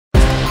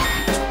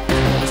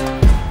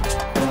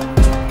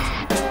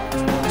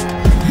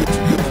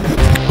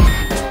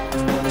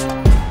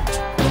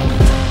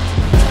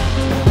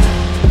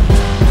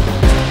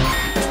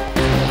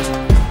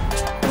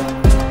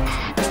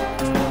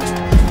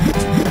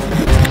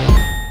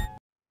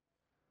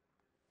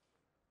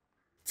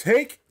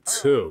Take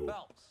two.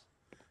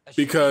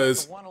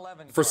 Because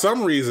for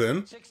some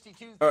reason,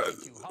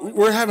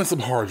 we're having some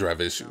hard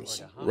drive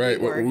issues,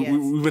 right?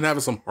 We've been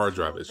having some hard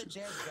drive issues.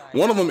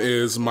 One of them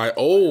is my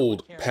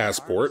old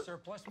passport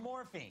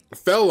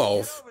fell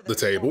off the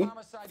table.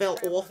 Fell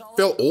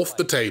off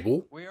the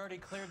table.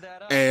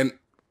 And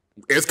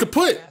it's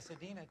kaput.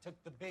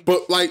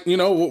 But like, you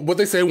know, what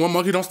they say, one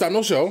monkey don't stop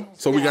no show.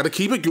 So we got to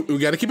keep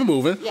it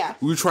moving. Yeah.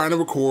 We're trying to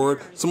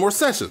record some more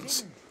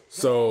sessions.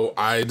 So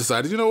I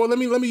decided, you know what, let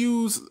me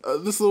use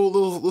this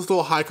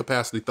little high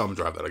capacity thumb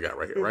drive that I got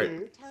right here, right?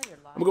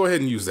 I'm gonna go ahead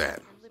and use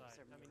that.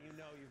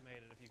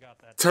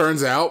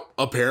 Turns out,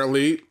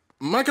 apparently,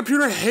 my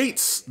computer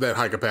hates that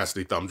high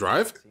capacity thumb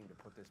drive,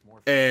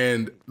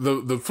 and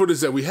the footage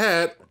that we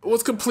had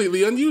was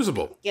completely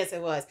unusable. Yes,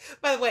 it was.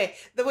 By the way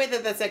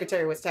that the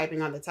secretary was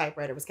typing on the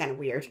typewriter was kind of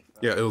weird.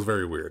 Yeah, it was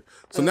very weird.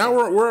 So now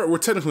we're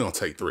technically on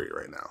take 3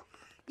 right now.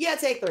 Yeah,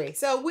 take 3.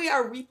 So we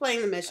are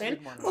replaying the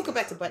mission. Welcome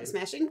back to Button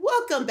Smashing.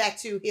 Welcome back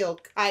to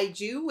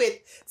HEELKAIJU with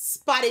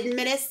Spotted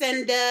Menace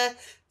and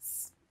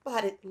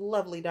Spotted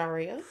Lovely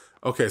Daria.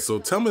 Okay, so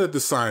tell me that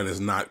this sign is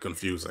not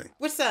confusing.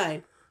 Which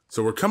sign?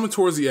 So we're coming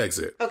towards the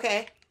exit.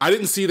 Okay. I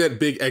didn't see that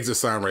big exit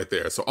sign right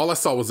there. So all I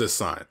saw was this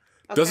sign.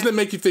 Okay. Doesn't it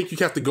make you think you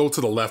have to go to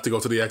the left to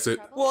go to the exit?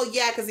 Well,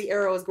 yeah, because the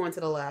arrow is going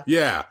to the left.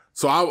 Yeah.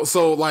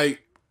 So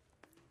like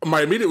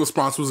my immediate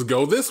response was to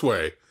go this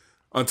way.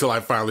 Until I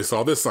finally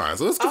saw this sign.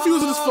 So that's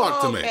confusing as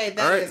fuck to me. Okay,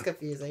 that is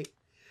confusing.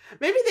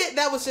 Maybe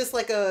that was just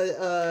like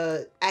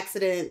a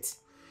accident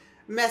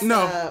mess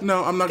up.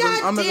 No, I'm not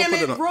gonna put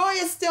it on. Roy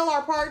is still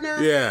our partner.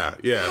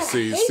 Yeah.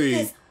 See,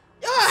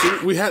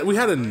 we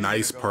had a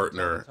nice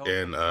partner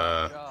in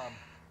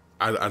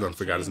I don't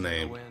forgot his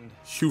name.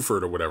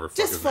 Huford or whatever.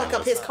 Just fuck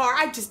up his car.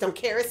 I just don't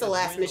care. It's the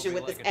last mission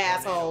with this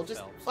asshole.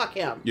 Just fuck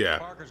him. Yeah.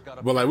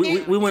 But like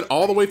we went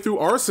all the way through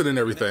arson and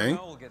everything,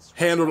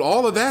 handled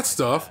all of that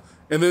stuff.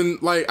 And then,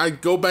 like, I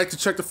go back to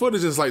check the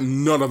footage, and it's like,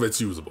 none of it's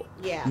usable.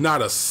 Yeah.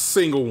 Not a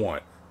single one.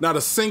 Not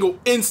a single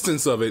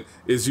instance of it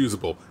is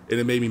usable. And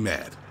it made me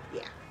mad.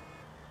 Yeah.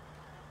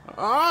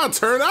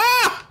 Turn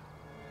up!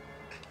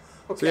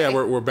 Okay. So, yeah,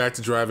 we're back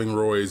to driving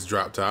Roy's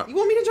drop top. You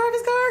want me to drive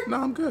his car? No,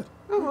 I'm good.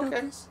 Oh, okay.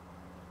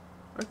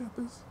 I got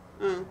this.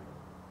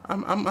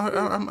 I'm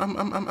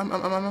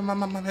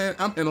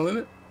handling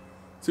it.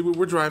 See,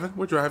 we're driving.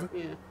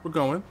 Yeah. We're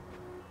going.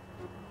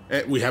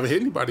 And we haven't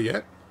hit anybody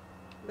yet.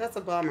 That's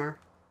a bummer.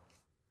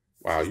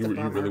 Wow, you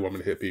really want me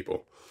to hit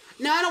people?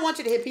 No, I don't want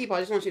you to hit people.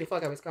 I just want you to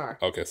fuck up his car.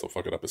 Okay, so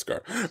fuck it up his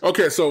car.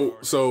 Okay, so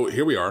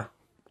here we are.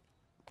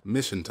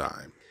 Mission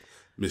time.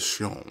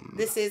 Mission.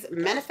 This is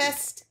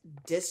Manifest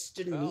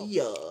Destiny.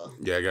 Yeah,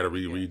 I gotta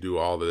redo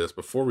all of this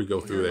before we go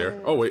through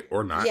there. Oh wait,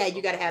 or not. Yeah,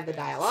 you gotta have the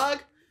dialogue.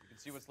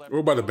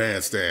 We're by the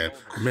bandstand.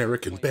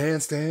 American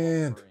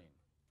bandstand.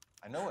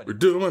 We're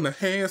doing a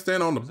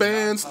handstand on the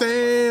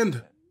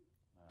bandstand.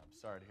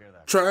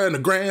 Trying to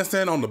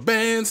grandstand on the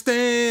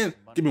bandstand.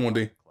 Give me one,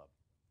 D.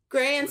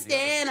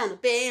 Grandstand on the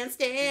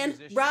bandstand.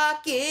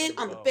 Rocking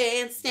on the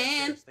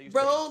bandstand.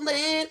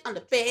 Rolling on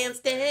the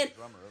bandstand.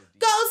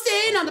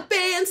 Ghosting on the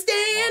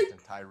bandstand.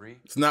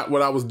 It's not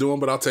what I was doing,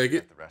 but I'll take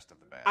it.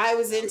 I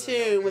was in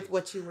tune with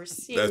what you were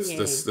singing.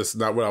 That's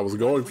not what I was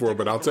going for,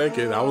 but I'll take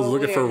it. I was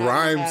looking for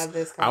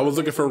rhymes. I was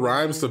looking for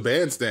rhymes to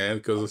bandstand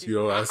because, you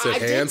know, I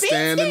said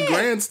handstand and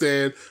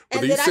grandstand,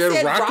 but then you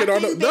said rocket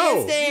on the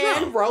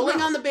bandstand,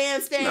 rolling on the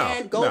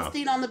bandstand,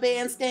 ghosting on the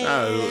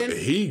bandstand.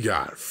 He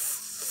got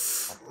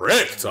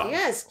fricked up.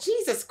 Yes,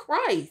 Jesus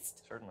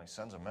Christ. Certainly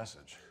sends a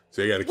message.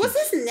 So you gotta was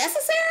this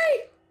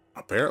necessary?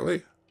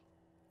 Apparently.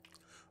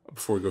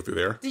 Before we go through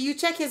there. Do you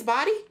check his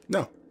body?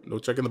 No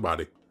checking the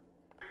body.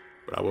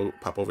 But I will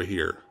pop over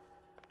here.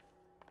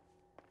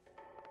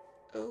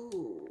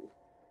 Oh.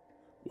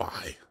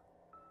 Why?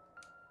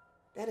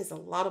 That is a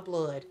lot of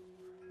blood.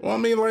 Well, I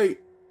mean,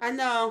 like... I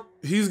know.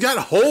 He's got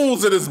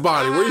holes in his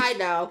body. I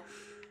know.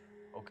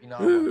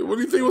 What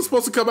do you think was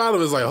supposed to come out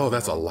of it? It's like, oh,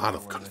 that's a lot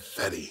of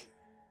confetti.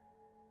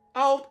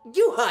 Oh,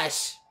 you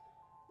hush.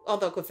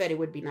 Although confetti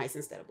would be nice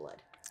instead of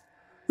blood.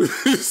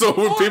 So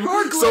when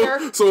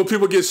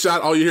people get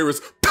shot, all you hear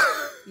is...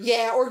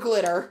 Yeah, or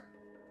glitter.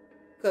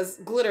 Because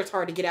glitter's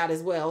hard to get out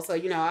as well. So,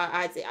 you know,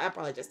 I'd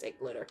probably just take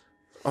glitter.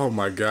 Oh,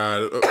 my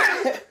God.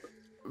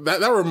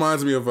 That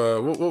reminds me of,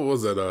 what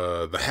was it?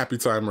 The Happy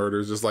Time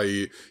Murders. Just like,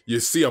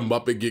 you see a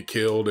Muppet get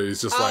killed, and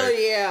it's just like... Oh,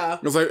 yeah.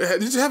 It's like, hey,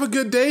 did you have a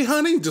good day,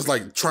 honey? Just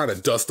like trying to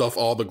dust off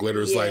all the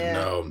glitter. It's like,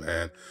 no,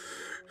 man.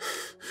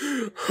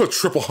 A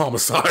triple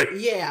homicide.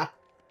 Yeah.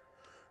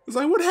 It's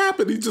like, what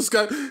happened? He just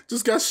got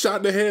shot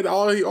in the head.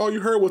 All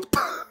you heard was...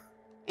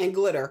 And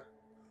glitter.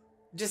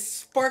 Just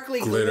sparkly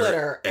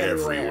glitter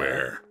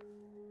everywhere.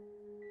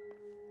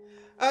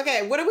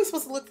 Okay, what are we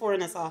supposed to look for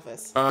in this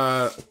office?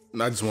 I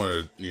just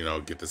wanted to, you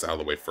know, get this out of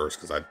the way first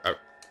because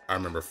I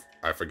remember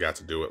I forgot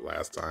to do it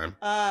last time.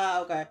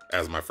 Okay.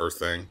 As my first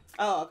thing.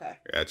 Oh, okay.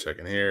 Yeah, check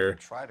in here.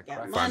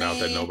 Find out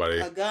that nobody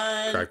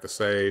cracked the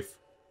safe.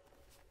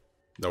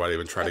 Nobody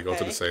even tried to go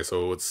to the safe,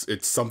 so it's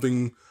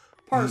something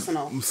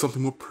personal.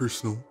 Something more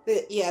personal.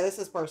 Yeah, this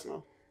is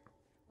personal.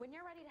 When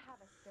you're ready to have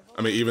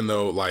I mean, even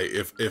though like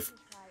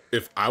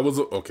if I was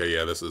okay,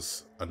 yeah, this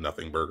is a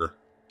nothing burger.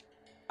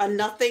 A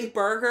nothing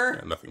burger?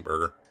 Yeah, nothing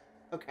burger.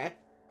 Okay.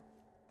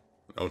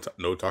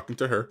 No talking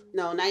to her.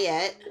 No, not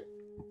yet.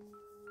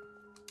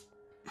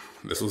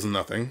 This was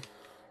nothing.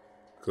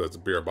 Because it's a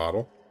beer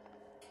bottle.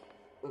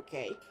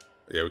 Okay.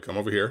 Yeah, we come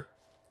over here.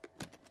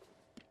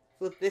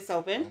 Flip this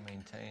open.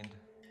 Well-maintained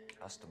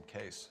custom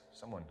case.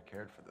 Someone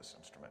cared for this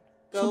instrument.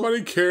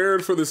 Somebody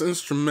cared for this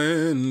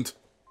instrument.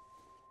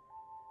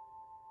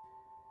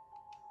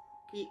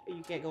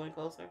 You can't go in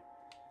closer.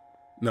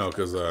 No,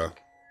 because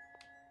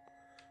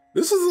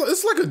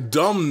it's like a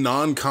dumb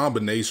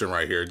non-combination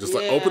right here. Just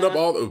like open up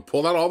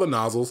pull out all the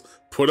nozzles,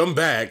 put them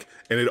back,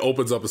 and it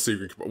opens up a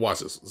secret. Watch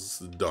this.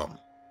 This is dumb.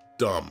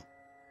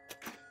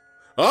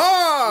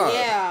 Ah!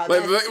 Yeah.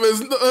 Like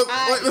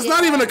it's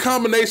not even a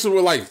combination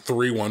with like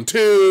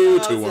 3-1-2,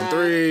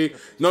 2-1-3.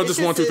 No,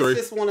 just 1-2-3. It's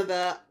just one of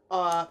the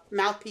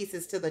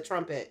mouthpieces to the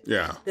trumpet.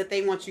 Yeah. That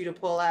they want you to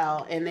pull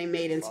out, and they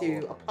made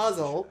into a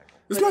puzzle.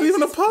 It's not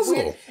even a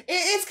puzzle.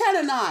 It's kind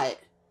of not.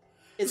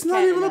 It's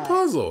not even a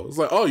puzzle. It's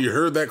like, oh, you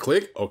heard that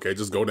click? Okay,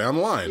 just go down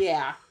the line.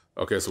 Yeah.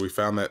 Okay, so we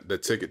found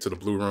that ticket to the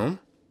blue room.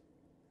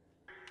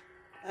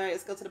 All right,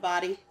 let's go to the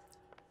body.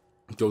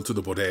 Go to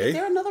the bodega. Is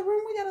there another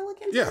room we gotta look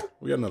into? Yeah,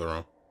 we got another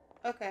room.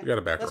 Okay. We got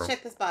a back room. Let's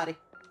check this body.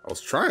 I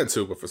was trying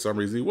to, but for some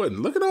reason he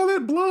wouldn't. Look at all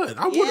that blood.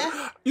 I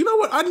would. You know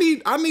what?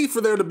 I need for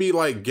there to be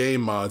like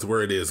game mods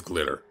where it is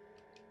glitter.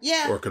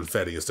 Yeah. Or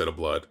confetti instead of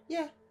blood.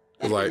 Yeah.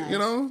 Like, nice. you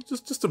know,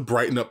 just to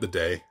brighten up the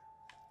day.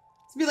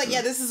 To be like,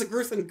 yeah, this is a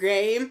gruesome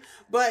game,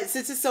 but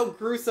since it's so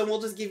gruesome, we'll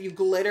just give you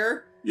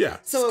glitter. Yeah.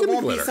 So it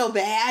won't be so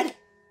bad.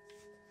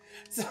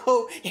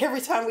 So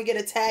every time we get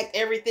attacked,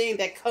 everything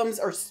that comes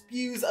or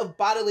spews of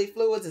bodily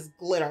fluids is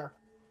glitter.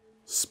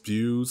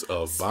 Spews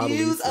of bodily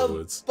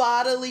fluids. Of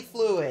bodily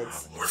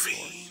fluids.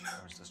 Morphine.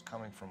 Where's this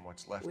coming from?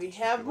 What's left? We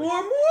have more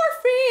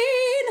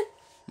morphine.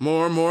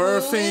 More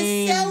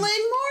morphine. Who is selling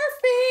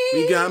morphine?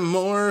 We got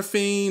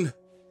morphine.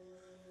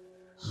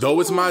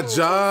 Though it's my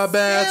job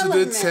as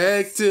a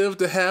detective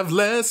to have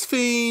less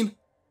fiend.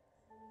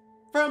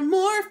 From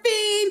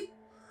morphine.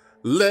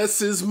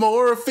 Less is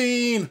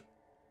morphine.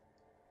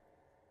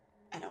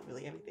 I don't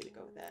really have anything to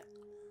go with that.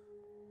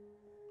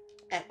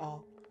 At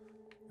all.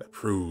 That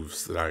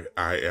proves that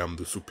I am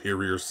the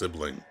superior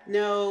sibling.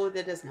 No,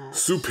 that does not.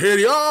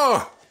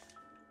 Superior!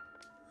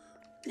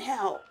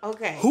 Now,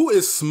 okay. Who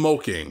is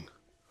smoking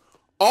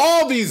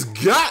all these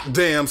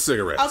goddamn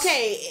cigarettes?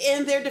 Okay,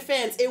 in their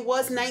defense, it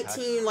was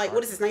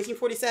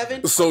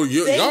 1947? So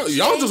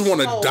y'all just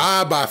want to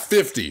die by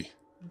 50.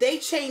 They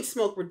changed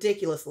smoke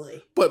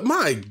ridiculously. But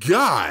my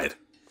God.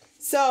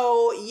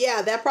 So,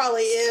 yeah, that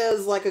probably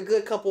is like a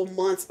good couple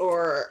months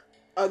or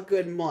a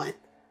good month.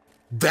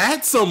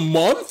 That's a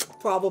month?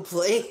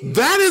 Probably.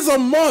 That is a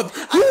month.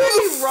 Who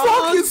the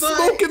fuck is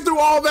smoking through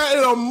all that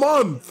in a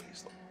month?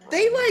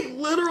 They like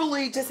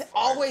literally just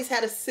always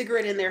had a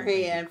cigarette in their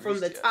hand from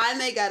the time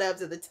they got up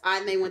to the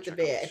time they went to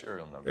bed.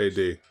 Hey,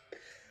 D.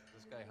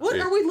 What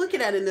are we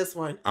looking at in this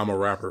one? I'm a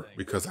rapper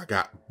because I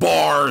got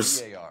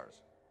bars.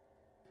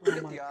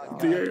 Oh my God.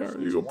 DAR,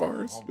 you go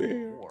bars.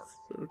 DAR.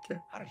 Okay.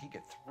 How did he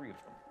get 3 of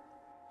them?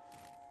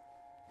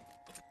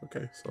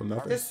 Okay, so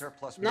nothing.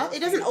 No, it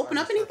doesn't open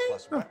up anything?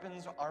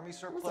 Weapons, army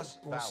surplus,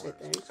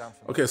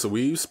 Okay, so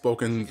we've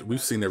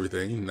seen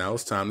everything. Now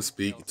it's time to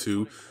speak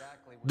to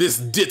this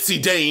ditzy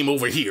dame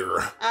over here.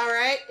 All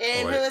right,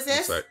 and who is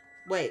this?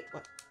 Wait,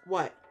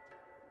 what?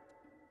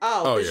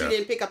 Oh, because you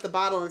didn't pick up the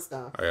bottle and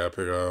stuff. I gotta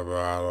pick up a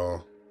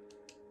bottle.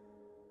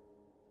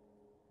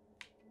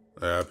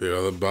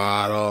 The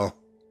bottle.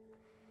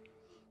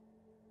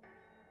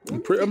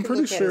 I'm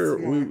pretty sure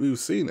we've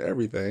seen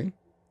everything.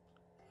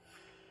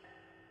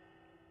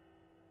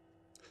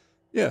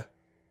 Yeah.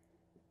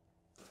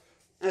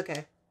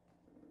 Okay.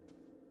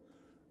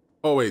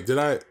 Oh wait, did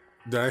I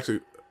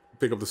actually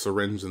pick up the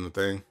syringe and the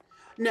thing?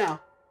 No.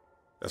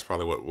 That's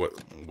probably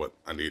what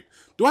I need.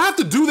 Do I have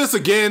to do this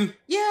again?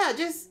 Yeah,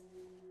 it's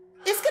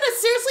gonna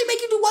seriously make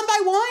you do one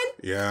by one?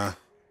 Yeah.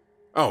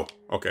 Oh,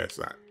 okay, it's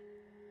not.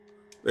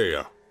 There you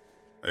go.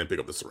 I didn't pick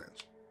up the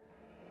syringe.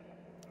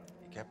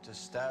 He kept his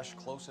stash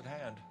close at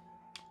hand.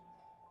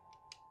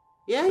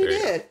 Yeah, he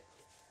did.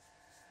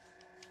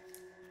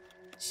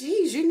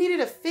 Jeez, you needed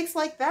a fix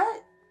like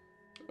that?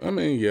 I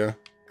mean, yeah.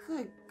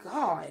 Good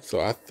God. So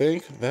I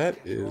think that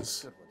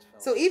is.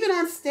 So even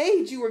on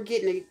stage, you were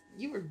getting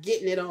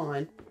it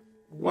on.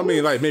 Well, I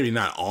mean, like maybe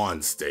not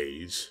on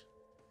stage.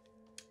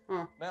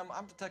 Huh. Ma'am,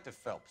 I'm Detective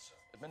Phelps,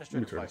 Let me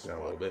administrative turn vice this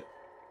down a little bit.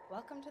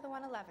 Welcome to the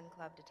 111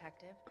 Club,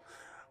 Detective.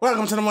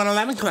 Welcome to the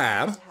 111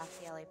 Club. Half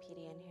the LAPD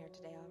in here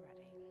today already.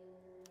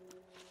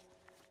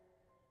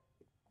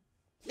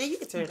 Yeah, you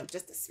can turn it up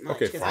just a smudge.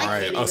 Okay,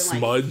 fine. A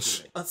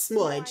smudge. A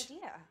smudge. No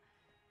idea.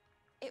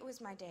 It was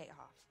my day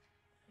off.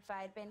 If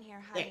I had been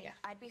here hiding,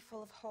 I'd be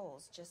full of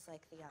holes just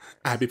like the others.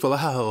 I'd be full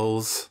of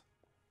holes.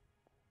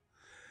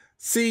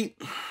 See.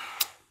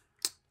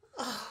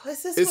 Oh,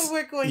 is this what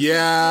we're going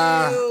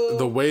to do?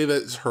 The way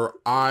that her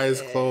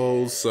eyes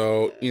close.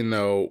 So, you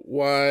know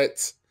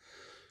what?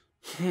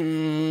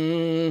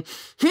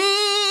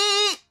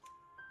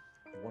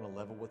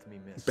 Level with me,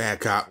 miss. Bad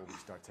cop. Before we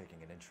start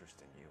taking an interest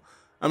in you.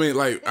 I mean,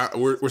 like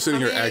we're sitting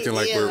here acting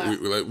like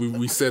yeah.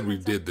 we said we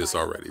did this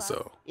already.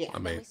 So Yeah. I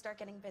mean, We start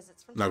getting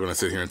visits from I'm not gonna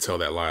sit here and tell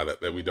that lie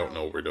that we don't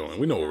know what we're doing.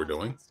 We know what we're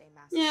doing.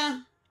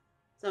 Yeah,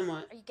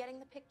 somewhat. Are you getting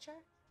the picture?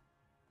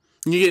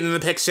 You getting in the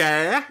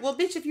picture? Well,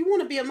 bitch, if you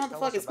want to be a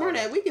motherfucking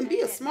smartass, we can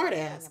be a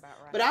smartass.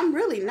 But I'm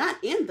really not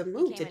in the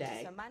mood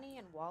today. Some money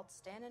and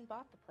waltzed in and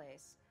bought the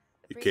place.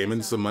 He came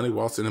into some money,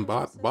 waltzed in and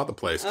bought the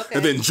place, Okay.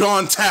 and then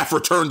John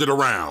Taffer turned it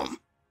around.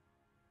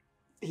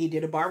 He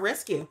did a bar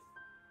rescue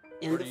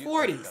in the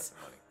 40s.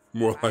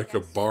 More like a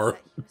bar.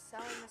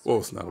 Well,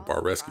 it's not a bar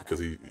rescue because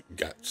he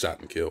got shot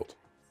and killed.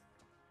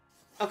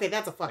 Okay,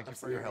 that's a fucked up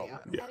for your help.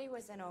 scenario. Yeah. Eddie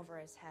was in over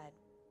his head,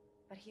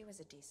 but he was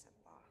a decent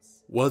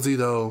boss. Was he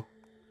though?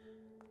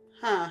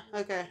 Huh,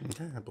 okay.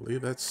 Okay, I believe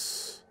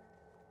that's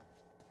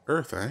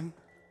everything.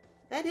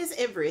 That is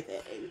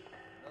everything.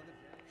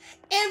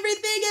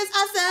 Everything is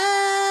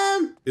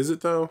awesome! Is it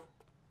though?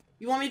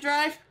 You want me to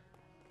drive?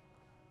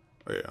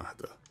 Oh yeah, I have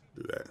to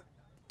do that.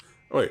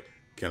 Oh wait,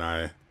 can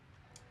I?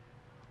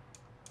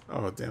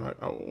 Oh damn!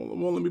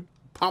 Well, let me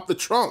pop the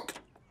trunk.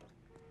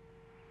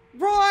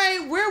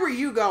 Roy, where were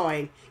you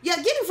going? Yeah,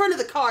 get in front of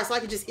the car so I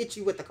can just hit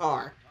you with the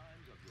car.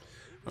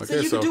 Okay, So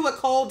you can do what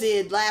Cole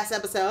did last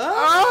episode.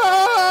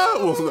 Ah!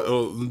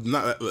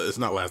 It's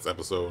not last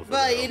episode.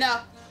 But you know,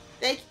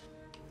 thank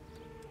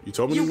you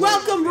told me. you're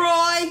welcome,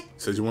 Roy.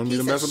 Said you wanted me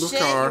to Piece mess of up his shit,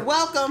 car. You're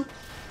welcome.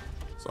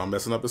 So I'm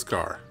messing up his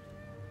car.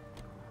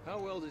 How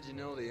well did you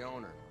know the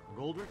owner?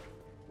 Goldrick?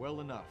 Well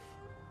enough.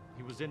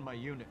 He was in my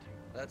unit.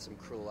 That's some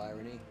cruel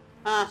irony.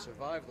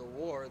 Survive the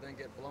war, then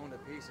get blown to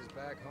pieces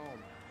back home.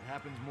 It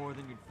happens more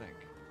than you'd think.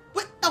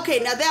 What? Okay,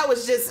 now that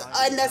was just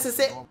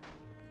unnecessary.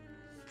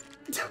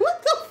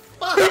 What the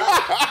fuck?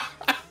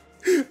 I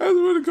was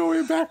going to go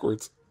in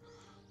backwards.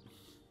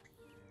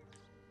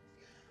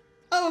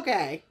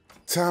 Okay.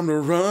 Time to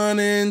run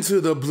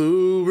into the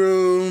blue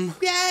room.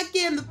 Back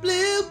in the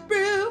blue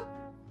room.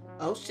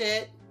 Oh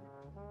shit.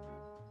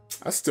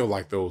 I still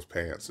like those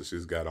pants that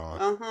she's got on.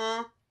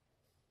 Uh-huh.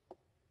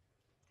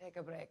 Take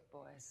a break,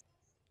 boys.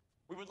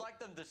 We would like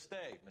them to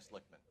stay, Miss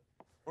Lickman.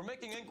 We're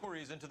making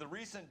inquiries into the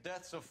recent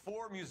deaths of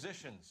 4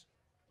 musicians.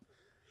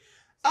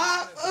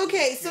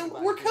 Okay, so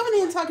we're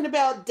coming in talking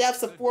about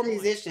deaths of 4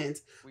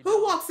 musicians.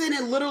 Who walks in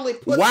and literally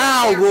puts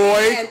Wow, up their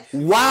Roy. hand?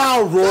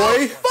 Wow,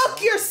 Roy. Go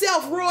fuck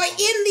yourself, Roy, in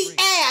the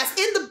ass,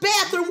 in the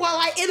bathroom while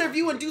I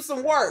interview and do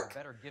some work.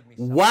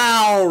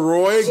 Wow,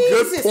 Roy.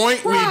 Jesus Good point.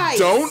 Christ. We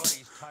don't.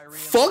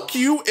 Fuck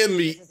you in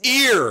the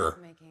ear.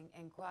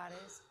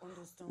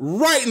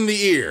 Right in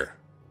the ear.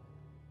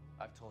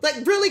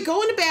 Like, really,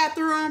 go in the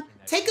bathroom,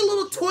 take a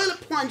little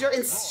toilet plunger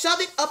and shove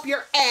it up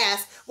your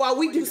ass while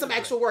we do some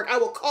actual work. I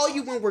will call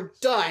you when we're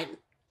done.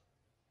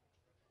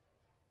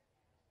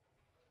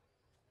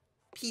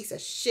 Piece of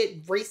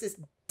shit, racist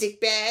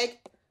dickbag.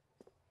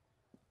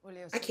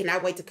 I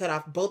cannot wait to cut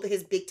off both of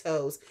his big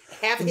toes.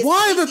 Half of his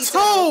Why the pinky toe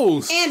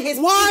toes? And his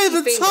Why pinky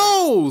the finger.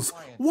 toes?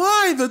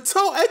 Why the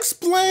toe?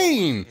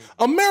 Explain.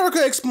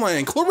 America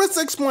explain.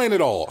 Clarissa explain it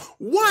all.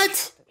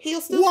 What?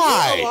 He'll still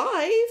Why? be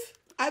alive.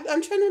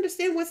 I'm trying to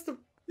understand what's the...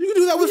 You can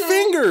do that with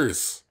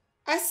fingers.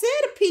 I said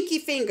a pinky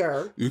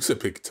finger. You said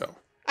pinky toe.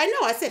 I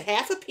know, I said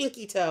half a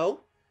pinky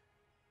toe.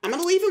 I'm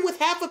going to leave him with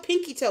half a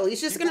pinky toe.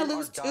 He's just going to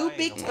lose 2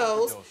 big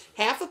toes,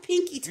 half a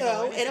pinky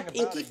toe, and a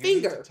pinky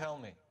finger.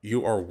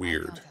 You are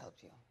weird.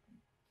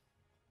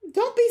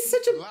 Don't be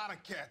such a lot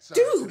of cats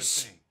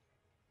douche.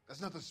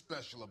 There's nothing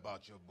special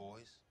about your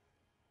boys.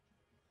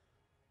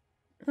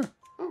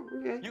 Oh,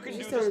 okay. You can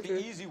He's do telling this the the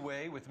truth. easy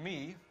way with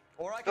me,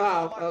 or I can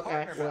call my okay.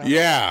 partner Well. back.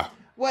 Yeah.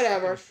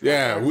 Whatever.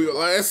 Yeah. Like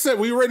I said,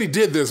 we already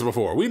did this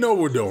before. We know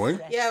what we're doing.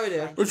 Yeah, we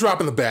do. We're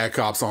dropping the bad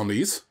cops on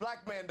these.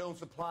 Black man don't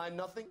supply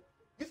nothing.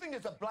 You think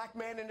there's a black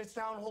man in this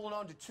town holding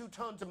on to 2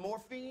 tons of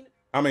morphine?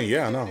 I mean,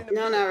 yeah, I know.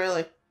 No, not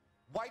really.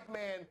 White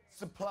man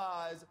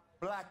supplies,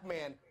 black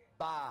man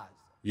buys.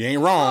 You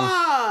ain't wrong.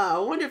 Ah, I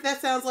wonder if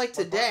that sounds like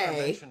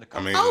today.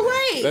 I mean,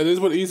 Oh, wait. that is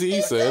what Eazy-E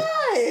It said.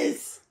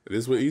 does. It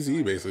is what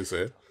Eazy-E basically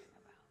said.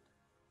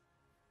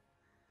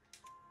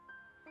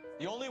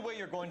 The only way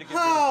you're going to get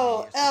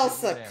Oh, rid of me is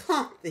to give Elsa, me an answer.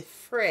 come the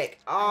frick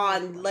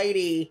on,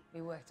 lady.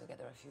 We worked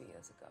together a few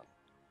years ago.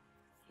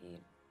 He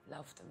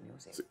loved the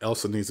music.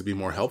 Elsa needs to be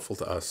more helpful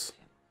to us.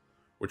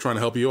 We're trying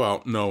to help you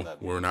out. No,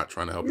 we're not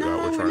trying to help you No,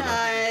 out. we're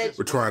not.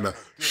 We're trying to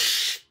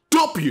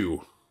stop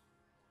you.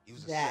 He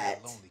was a That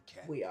sad, lonely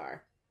cat.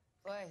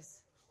 Boys,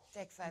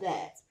 take 5 That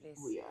minutes, please.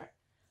 we are.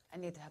 I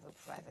need to have a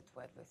private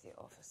word with the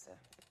officer.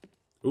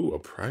 Ooh, a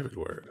private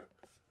word.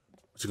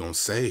 What you gonna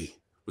say?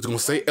 What you gonna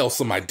say,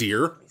 Elsa, my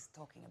dear? He's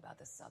talking about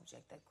a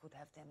subject that could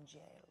have them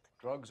jailed.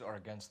 Drugs are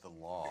against the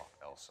law,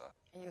 Elsa.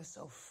 You're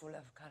so full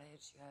of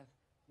courage. You have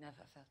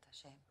never felt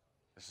ashamed.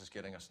 This is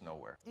getting us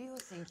nowhere. Do you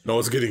think No,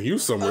 it's getting you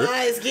somewhere.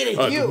 It's getting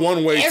A you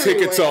one-way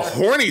ticket to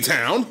everywhere. Horny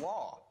Town.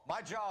 Law.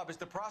 My job is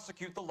to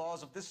prosecute the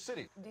laws of this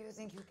city. Do you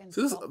think you can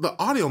So this, stop the them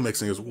audio from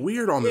mixing is doing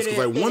weird on this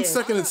because like It one is.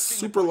 second it's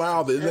super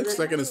loud, the next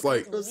second it's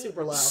like It's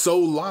super loud. so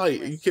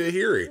light you can't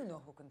hear You it.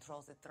 know who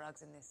controls the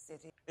drugs in this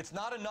city. It's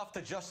not enough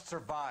to just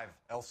survive,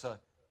 Elsa.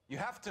 You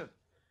have to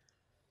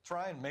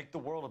try and make the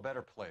world a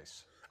better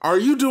place. Are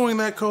you doing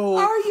that, Cole?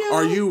 Are you?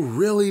 Are you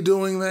really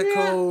doing that,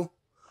 Cole?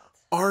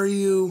 Are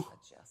you?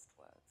 Just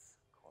words,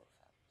 Cole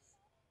Phelps.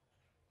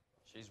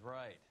 She's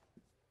right.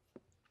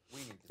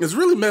 It's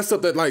really messed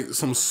up that like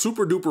some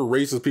super duper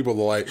racist people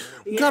are like,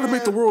 we gotta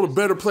make the world a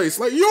better place.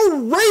 Like, you're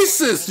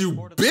racist, you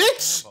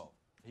bitch!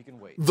 He can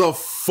wait. The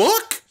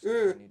fuck? I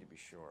need to be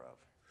sure of.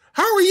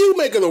 How are you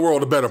making the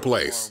world a better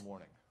place? Tomorrow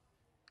morning.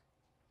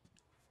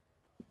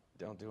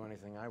 Don't do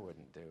anything I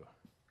wouldn't do.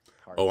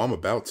 Oh, I'm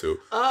about to.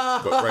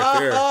 But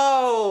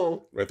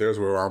right there is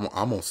where I'm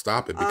gonna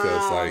stop it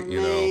because, like,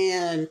 you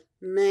know,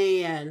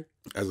 man.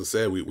 As I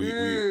said, we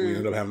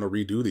ended up having to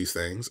redo these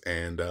things,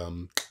 and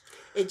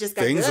it just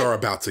got things good. are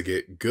about to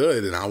get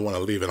good, and I want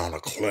to leave it on a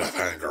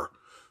cliffhanger.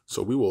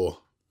 So we will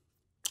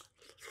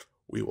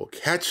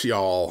catch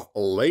y'all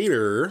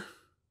later.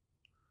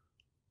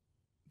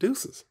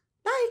 Deuces.